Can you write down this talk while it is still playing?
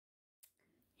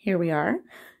Here we are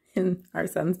in our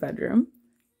son's bedroom.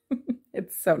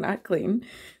 It's so not clean.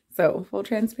 So full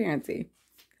transparency.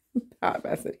 Hot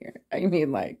mess in here. I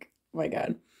mean, like, oh my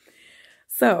God.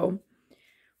 So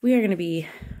we are going to be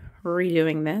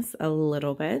redoing this a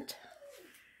little bit.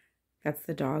 That's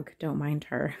the dog. Don't mind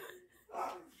her.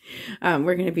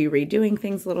 We're going to be redoing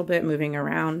things a little bit, moving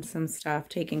around some stuff,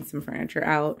 taking some furniture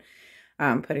out,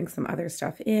 putting some other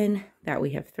stuff in that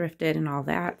we have thrifted and all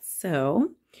that.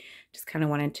 So just kind of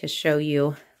wanted to show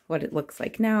you what it looks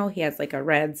like now. He has like a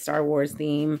red Star Wars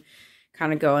theme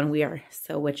kind of going. We are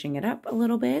switching it up a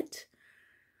little bit.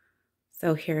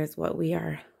 So here's what we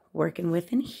are working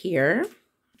with in here.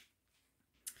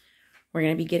 We're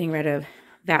going to be getting rid of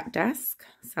that desk,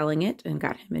 selling it, and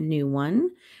got him a new one.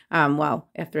 Well,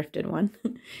 a thrifted one.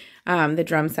 The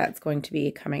drum set's going to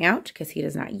be coming out because he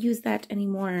does not use that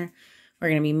anymore. We're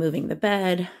going to be moving the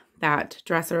bed. That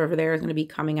dresser over there is going to be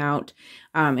coming out,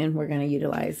 and we're going to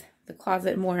utilize the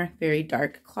closet more. Very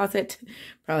dark closet.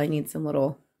 Probably need some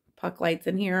little puck lights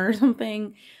in here or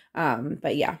something.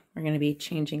 But yeah, we're going to be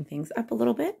changing things up a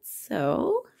little bit.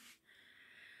 So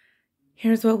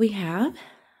here's what we have.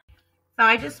 So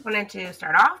I just wanted to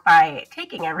start off by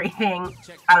taking everything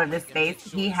out of this space.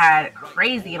 He had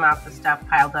crazy amounts of stuff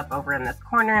piled up over in this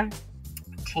corner.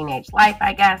 Teenage life,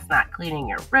 I guess, not cleaning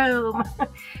your room,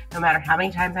 no matter how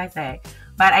many times I say.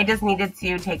 But I just needed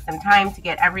to take some time to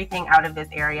get everything out of this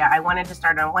area. I wanted to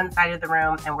start on one side of the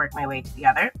room and work my way to the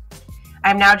other.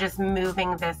 I'm now just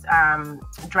moving this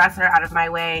dresser out of my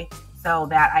way so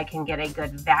that I can get a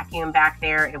good vacuum back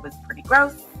there. It was pretty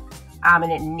gross,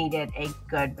 and it needed a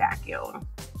good vacuum.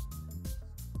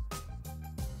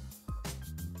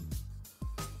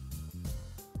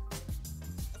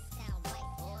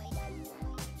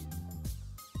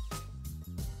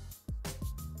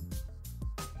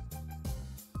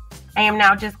 I am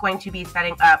now just going to be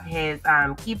setting up his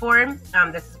keyboard.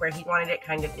 This is where he wanted it,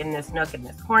 kind of in this nook in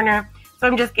this corner. So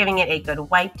I'm just giving it a good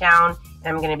wipe down, and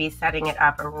I'm going to be setting it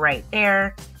up right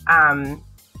there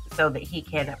so that he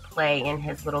can play in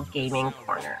his little gaming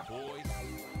corner.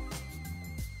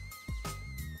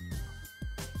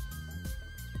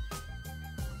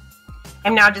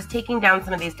 I'm now just taking down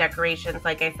some of these decorations.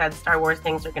 Like I said, Star Wars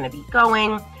things are going to be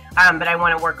going, but I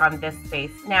want to work on this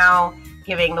space now,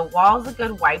 giving the walls a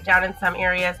good wipe down in some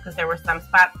areas because there were some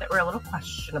spots that were a little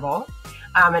questionable,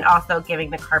 and also giving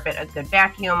the carpet a good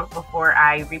vacuum before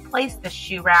I replace the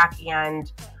shoe rack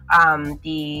and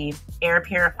the air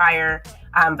purifier,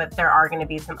 but there are going to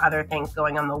be some other things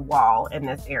going on the wall in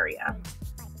this area.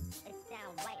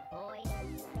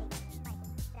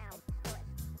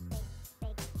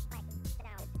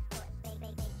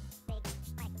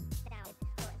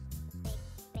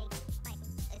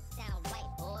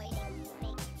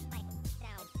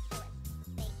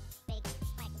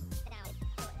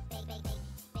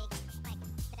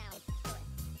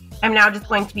 I'm now just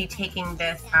going to be taking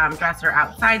this dresser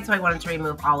outside, so I wanted to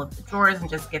remove all of the drawers and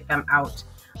just get them out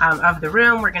of the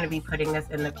room. We're going to be putting this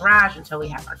in the garage until we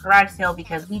have our garage sale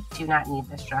because we do not need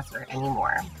this dresser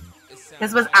anymore.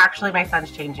 This was actually my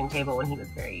son's changing table when he was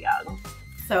very young.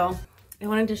 So I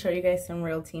wanted to show you guys some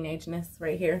real teenageness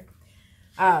right here.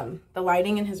 The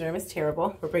lighting in his room is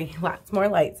terrible. We're bringing lots more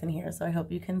lights in here, so I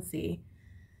hope you can see.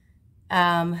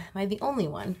 Am I the only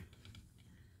one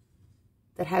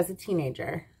that has a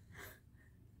teenager?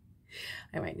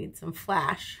 I might need some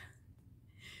flash.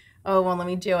 Oh, it won't let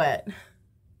me do it.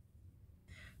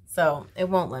 So it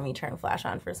won't let me turn flash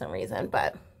on for some reason,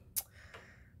 but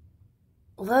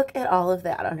look at all of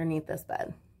that underneath this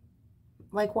bed.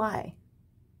 Like, why?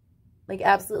 Like,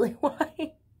 absolutely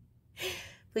why?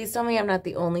 Please tell me I'm not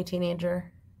the only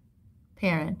teenager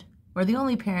parent, or the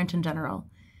only parent in general,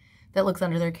 that looks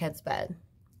under their kid's bed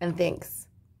and thinks,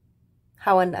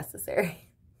 how unnecessary.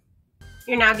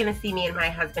 You're now going to see me and my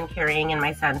husband carrying in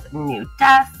my son's new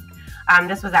desk.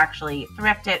 This was actually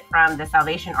thrifted from the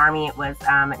Salvation Army. It was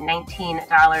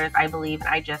 $19, I believe, and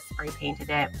I just spray painted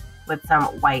it with some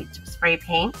white spray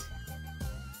paint.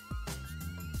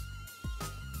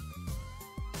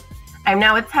 I'm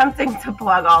now attempting to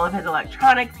plug all of his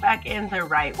electronics back in the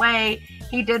right way.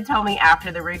 He did tell me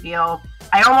after the reveal,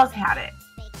 I almost had it,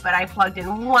 but I plugged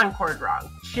in one cord wrong.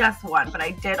 Just one, but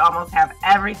I did almost have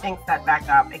everything set back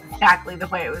up exactly the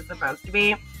way it was supposed to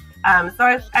be.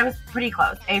 So I was pretty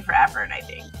close. A for effort, I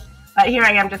think. But here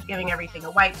I am just giving everything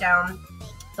a wipe down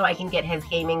so I can get his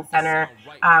gaming center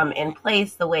in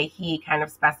place the way he kind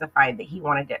of specified that he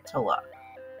wanted it to look.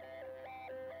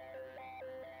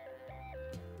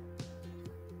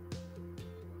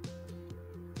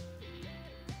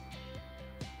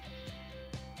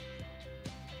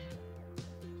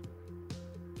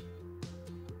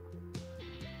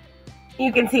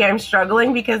 You can see I'm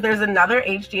struggling because there's another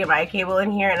HDMI cable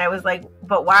in here, and I was like,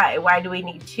 but why? Why do we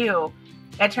need two?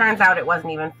 It turns out it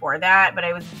wasn't even for that, but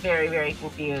I was very, very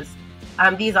confused.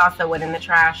 These also went in the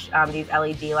trash, these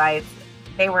LED lights.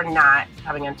 They were not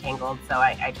coming untangled, so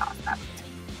I tossed them.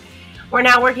 We're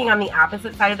now working on the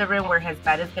opposite side of the room where his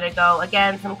bed is going to go.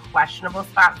 Again, some questionable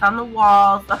spots on the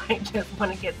wall, so I just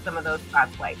want to get some of those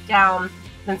spots wiped down.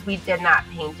 Since we did not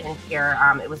paint in here,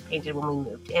 it was painted when we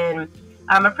moved in.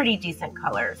 A pretty decent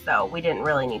color, so we didn't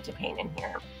really need to paint in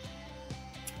here.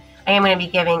 I am going to be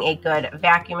giving a good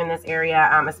vacuum in this area,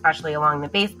 especially along the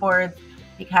baseboards,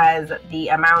 because the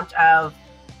amount of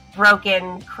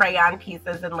broken crayon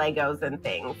pieces and Legos and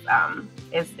things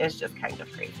is just kind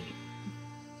of crazy.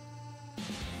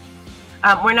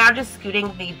 We're now just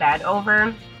scooting the bed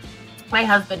over. My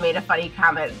husband made a funny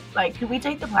comment, like, can we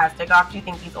take the plastic off? Do you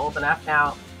think he's old enough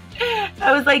now?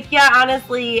 I was like, yeah,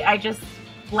 honestly, I just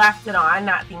left it on,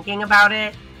 not thinking about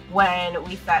it when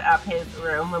we set up his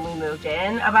room when we moved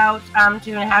in about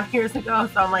 2.5 years ago.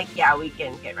 So I'm like, yeah, we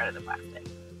can get rid of the plastic.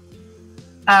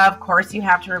 Of course, you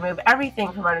have to remove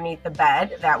everything from underneath the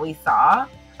bed that we saw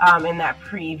in that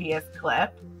previous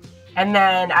clip. And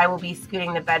then I will be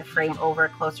scooting the bed frame over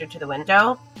closer to the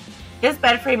window. This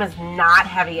bed frame is not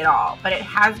heavy at all, but it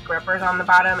has grippers on the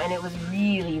bottom, and it was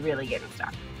really, really getting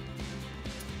stuck.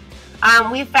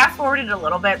 We fast forwarded a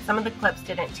little bit. Some of the clips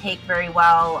didn't take very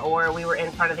well, or we were in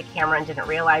front of the camera and didn't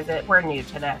realize it. We're new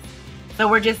to this. So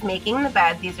we're just making the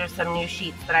bed. These are some new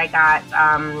sheets that I got,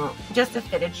 just a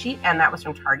fitted sheet, and that was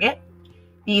from Target.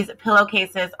 These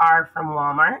pillowcases are from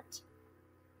Walmart,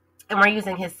 and we're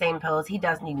using his same pillows. He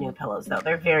does need new pillows, though.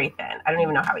 They're very thin. I don't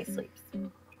even know how he sleeps.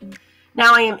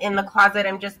 Now I am in the closet.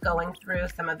 I'm just going through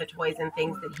some of the toys and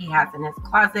things that he has in his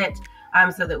closet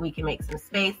so that we can make some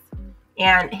space.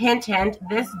 And hint, hint,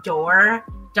 this door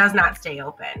does not stay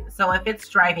open. So if it's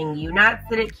driving you nuts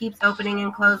that it keeps opening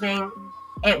and closing,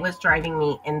 it was driving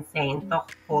me insane the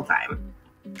whole time.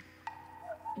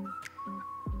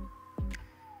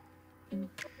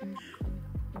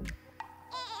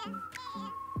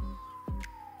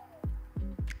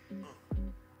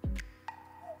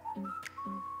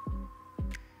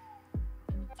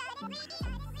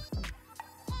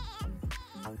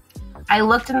 I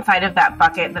looked inside of that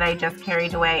bucket that I just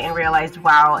carried away and realized,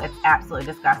 wow, it's absolutely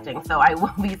disgusting. So I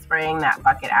will be spraying that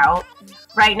bucket out.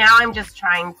 Right now, I'm just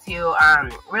trying to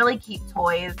really keep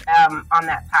toys on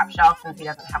that top shelf since he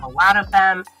doesn't have a lot of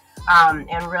them,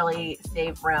 and really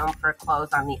save room for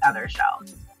clothes on the other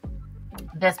shelves.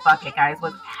 This bucket, guys,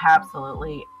 was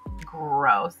absolutely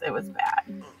gross. It was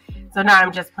bad. So now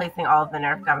I'm just placing all of the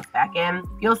Nerf guns back in.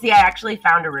 You'll see I actually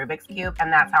found a Rubik's Cube,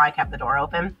 and that's how I kept the door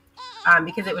open.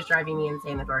 Because it was driving me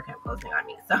insane, the door kept closing on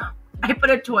me. So I put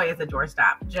a toy as a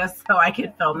doorstop just so I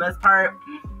could film this part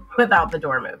without the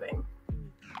door moving.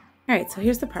 All right, so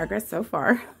here's the progress so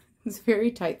far. It's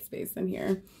very tight space in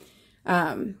here.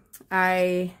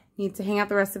 I need to hang out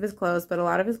the rest of his clothes, but a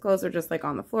lot of his clothes are just like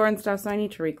on the floor and stuff, so I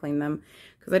need to re-clean them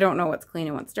because I don't know what's clean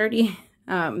and what's dirty.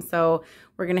 So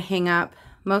we're going to hang up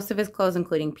most of his clothes,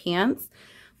 including pants,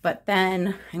 but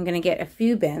then I'm going to get a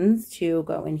few bins to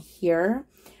go in here.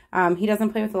 He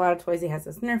doesn't play with a lot of toys. He has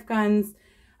his Nerf guns.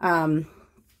 And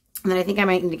then I think I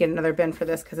might need to get another bin for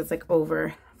this because it's like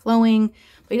overflowing.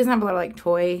 But he doesn't have a lot of like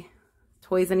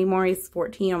toys anymore. He's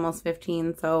 14, almost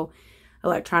 15. So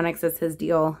electronics is his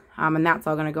deal. And that's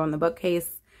all going to go in the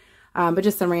bookcase. But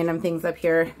just some random things up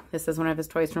here. This is one of his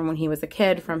toys from when he was a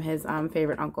kid, from his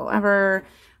favorite uncle ever.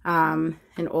 An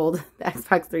old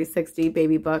Xbox 360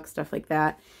 baby book, stuff like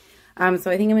that. So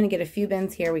I think I'm going to get a few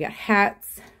bins here. We got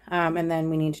hats. And then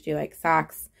we need to do like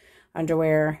socks,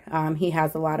 underwear. He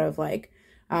has a lot of like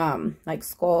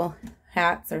skull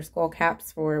hats or skull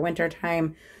caps for winter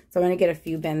time. So I'm going to get a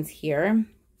few bins here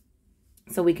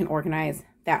so we can organize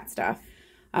that stuff.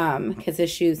 Because his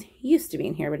shoes used to be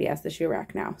in here, but he has the shoe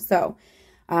rack now. So,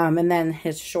 and then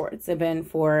his shorts have been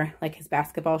for like his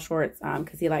basketball shorts,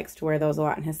 because he likes to wear those a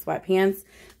lot in his sweatpants.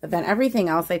 But then everything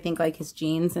else, I think like his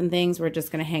jeans and things, we're just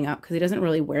going to hang up because he doesn't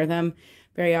really wear them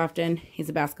very often. He's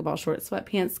a basketball short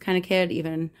sweatpants kind of kid.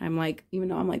 Even though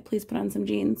I'm like, please put on some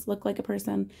jeans, look like a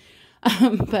person.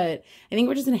 But I think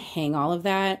we're just going to hang all of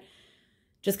that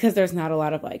just because there's not a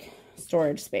lot of like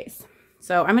storage space.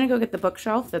 So I'm going to go get the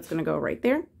bookshelf that's going to go right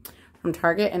there from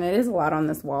Target. And it is a lot on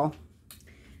this wall.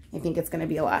 I think it's going to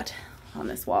be a lot on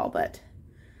this wall, but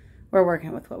we're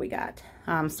working with what we got.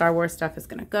 Star Wars stuff is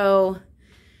going to go.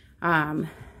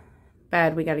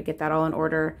 Bed, we got to get that all in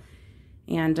order.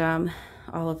 And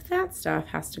all of that stuff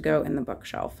has to go in the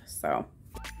bookshelf. So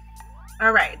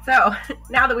All right, so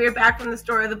now that we are back from the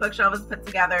store, the bookshelf is put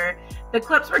together. The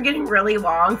clips were getting really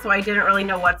long, so I didn't really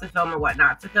know what to film and what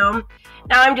not to film.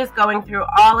 Now I'm just going through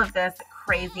all of this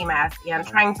crazy mess and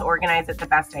trying to organize it the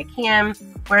best I can,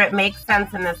 where it makes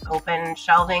sense in this open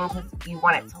shelving because you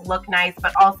want it to look nice,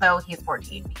 but also he's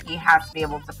 14. He has to be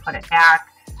able to put it back,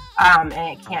 and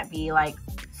it can't be like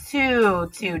too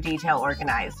detail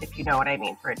organized, if you know what I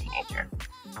mean, for a teenager.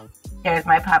 There's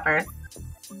my puppers.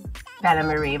 Bella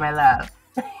Marie, my love.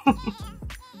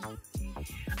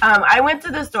 I went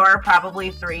to the store probably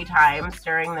 3 times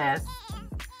during this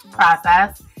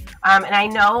process. And I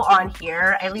know on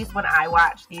here, at least when I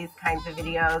watch these kinds of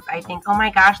videos, I think, oh my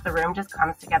gosh, the room just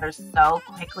comes together so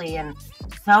quickly and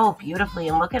so beautifully.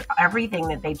 And look at everything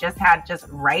that they just had just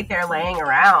right there laying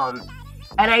around.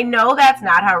 And I know that's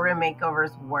not how room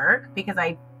makeovers work because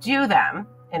I do them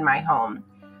in my home,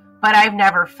 but I've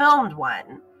never filmed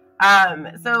one.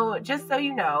 So just so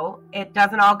you know, it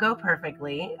doesn't all go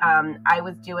perfectly. I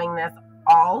was doing this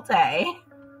all day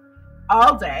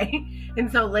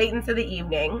until late into the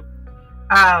evening,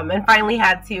 and finally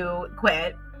had to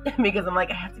quit because I'm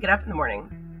like, I have to get up in the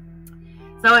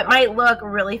morning. So it might look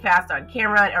really fast on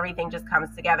camera and everything just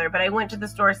comes together, but I went to the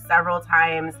store several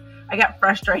times. I got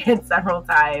frustrated several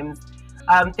times.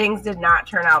 Things did not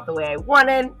turn out the way I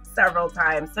wanted several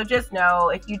times. So just know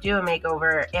if you do a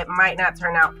makeover, it might not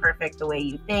turn out perfect the way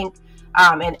you think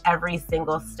in every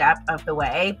single step of the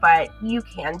way, but you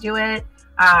can do it.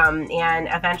 And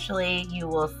eventually you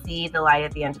will see the light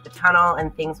at the end of the tunnel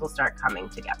and things will start coming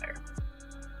together.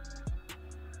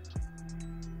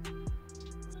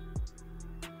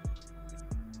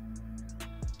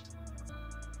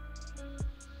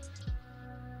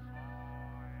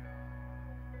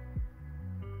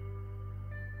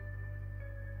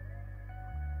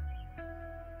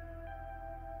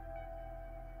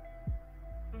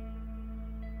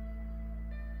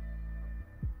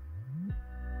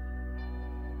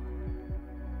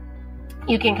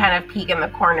 You can kind of peek in the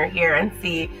corner here and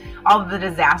see all of the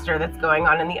disaster that's going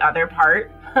on in the other part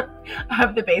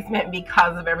of the basement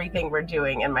because of everything we're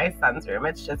doing in my son's room.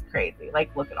 It's just crazy.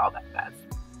 Like, look at all that mess.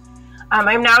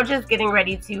 I'm now just getting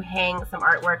ready to hang some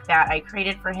artwork that I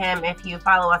created for him. If you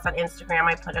follow us on Instagram,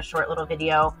 I put a short little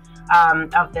video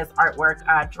of this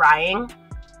artwork drying.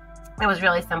 It was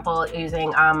really simple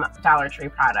using Dollar Tree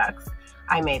products.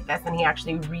 I made this and he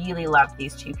actually really loved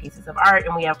these 2 pieces of art,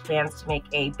 and we have plans to make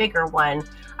a bigger one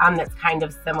that's kind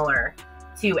of similar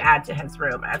to add to his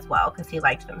room as well because he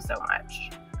liked them so much.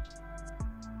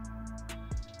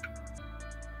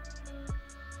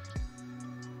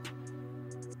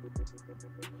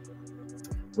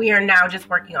 We are now just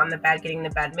working on the bed, getting the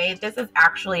bed made. This is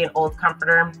actually an old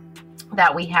comforter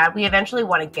that we had. We eventually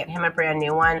want to get him a brand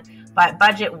new one, but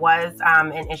budget was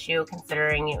an issue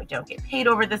considering we don't get paid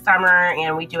over the summer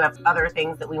and we do have other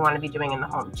things that we want to be doing in the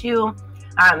home too.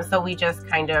 So we just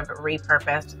kind of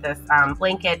repurposed this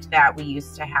blanket that we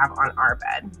used to have on our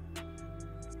bed.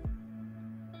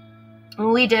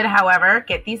 We did, however,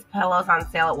 get these pillows on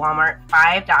sale at Walmart,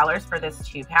 $5 for this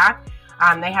 2-pack.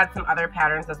 They had some other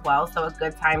patterns as well, so a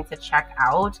good time to check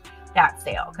out that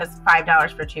sale because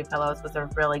 $5 for 2 pillows was a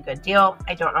really good deal.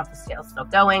 I don't know if the sale's still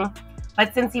going.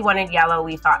 But since he wanted yellow,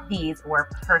 we thought these were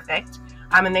perfect,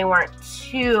 and they weren't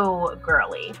too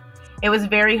girly. It was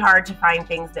very hard to find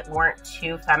things that weren't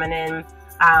too feminine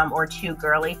or too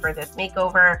girly for this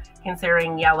makeover,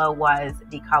 considering yellow was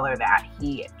the color that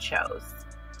he chose.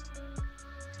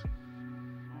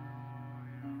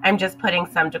 I'm just putting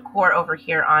some decor over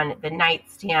here on the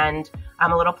nightstand,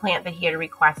 a little plant that he had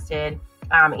requested,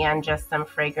 and just some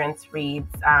fragrance wreaths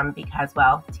because,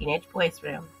 well, teenage boys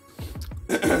room.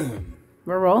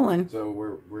 We're rolling. So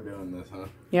we're doing this, huh?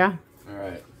 Yeah. All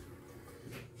right.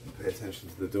 Pay attention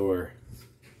to the door.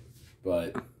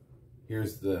 But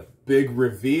here's the big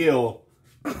reveal.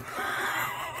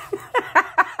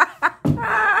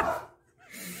 I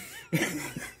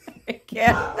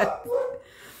can't.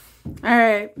 All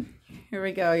right. Here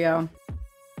we go, y'all.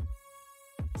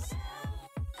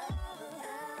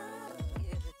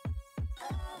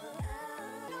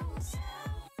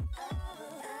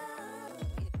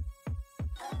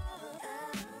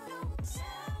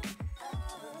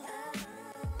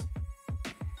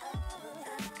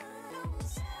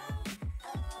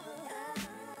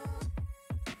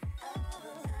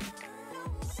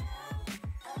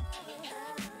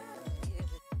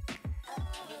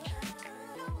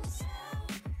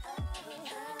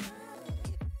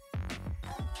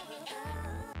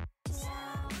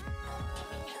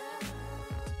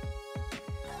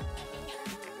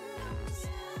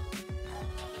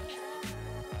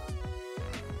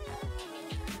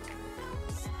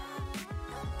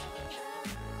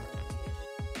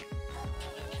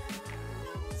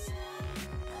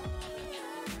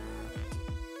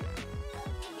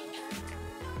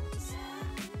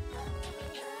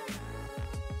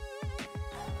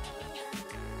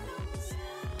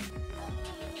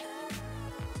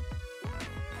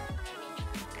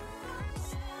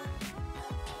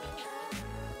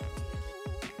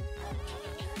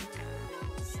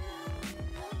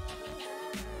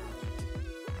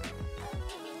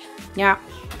 Yeah.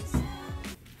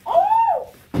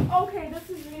 Oh! Okay, this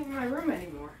isn't even my room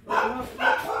anymore.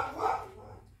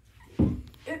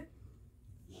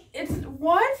 It's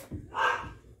what?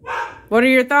 What are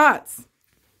your thoughts?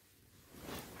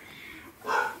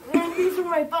 These are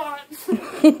my thoughts.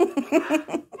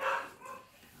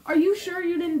 Are you sure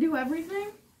you didn't do everything?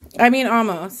 I mean,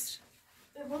 almost.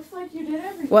 It looks like you did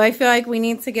everything. Well, I feel like we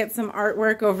need to get some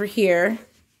artwork over here.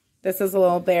 This is a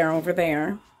little bear over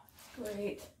there.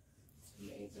 Great. It's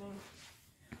amazing.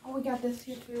 Oh, we got this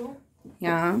here too.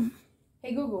 Yeah.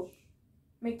 Hey, Google.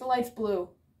 Make the lights blue.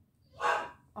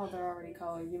 Oh, they're already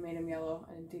colored. You made them yellow.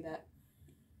 I didn't do that.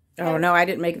 Oh, no, I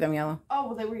didn't make them yellow. Oh,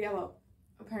 well, they were yellow,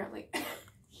 apparently.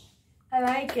 I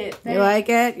like it. You like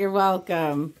it? You're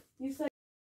welcome. You said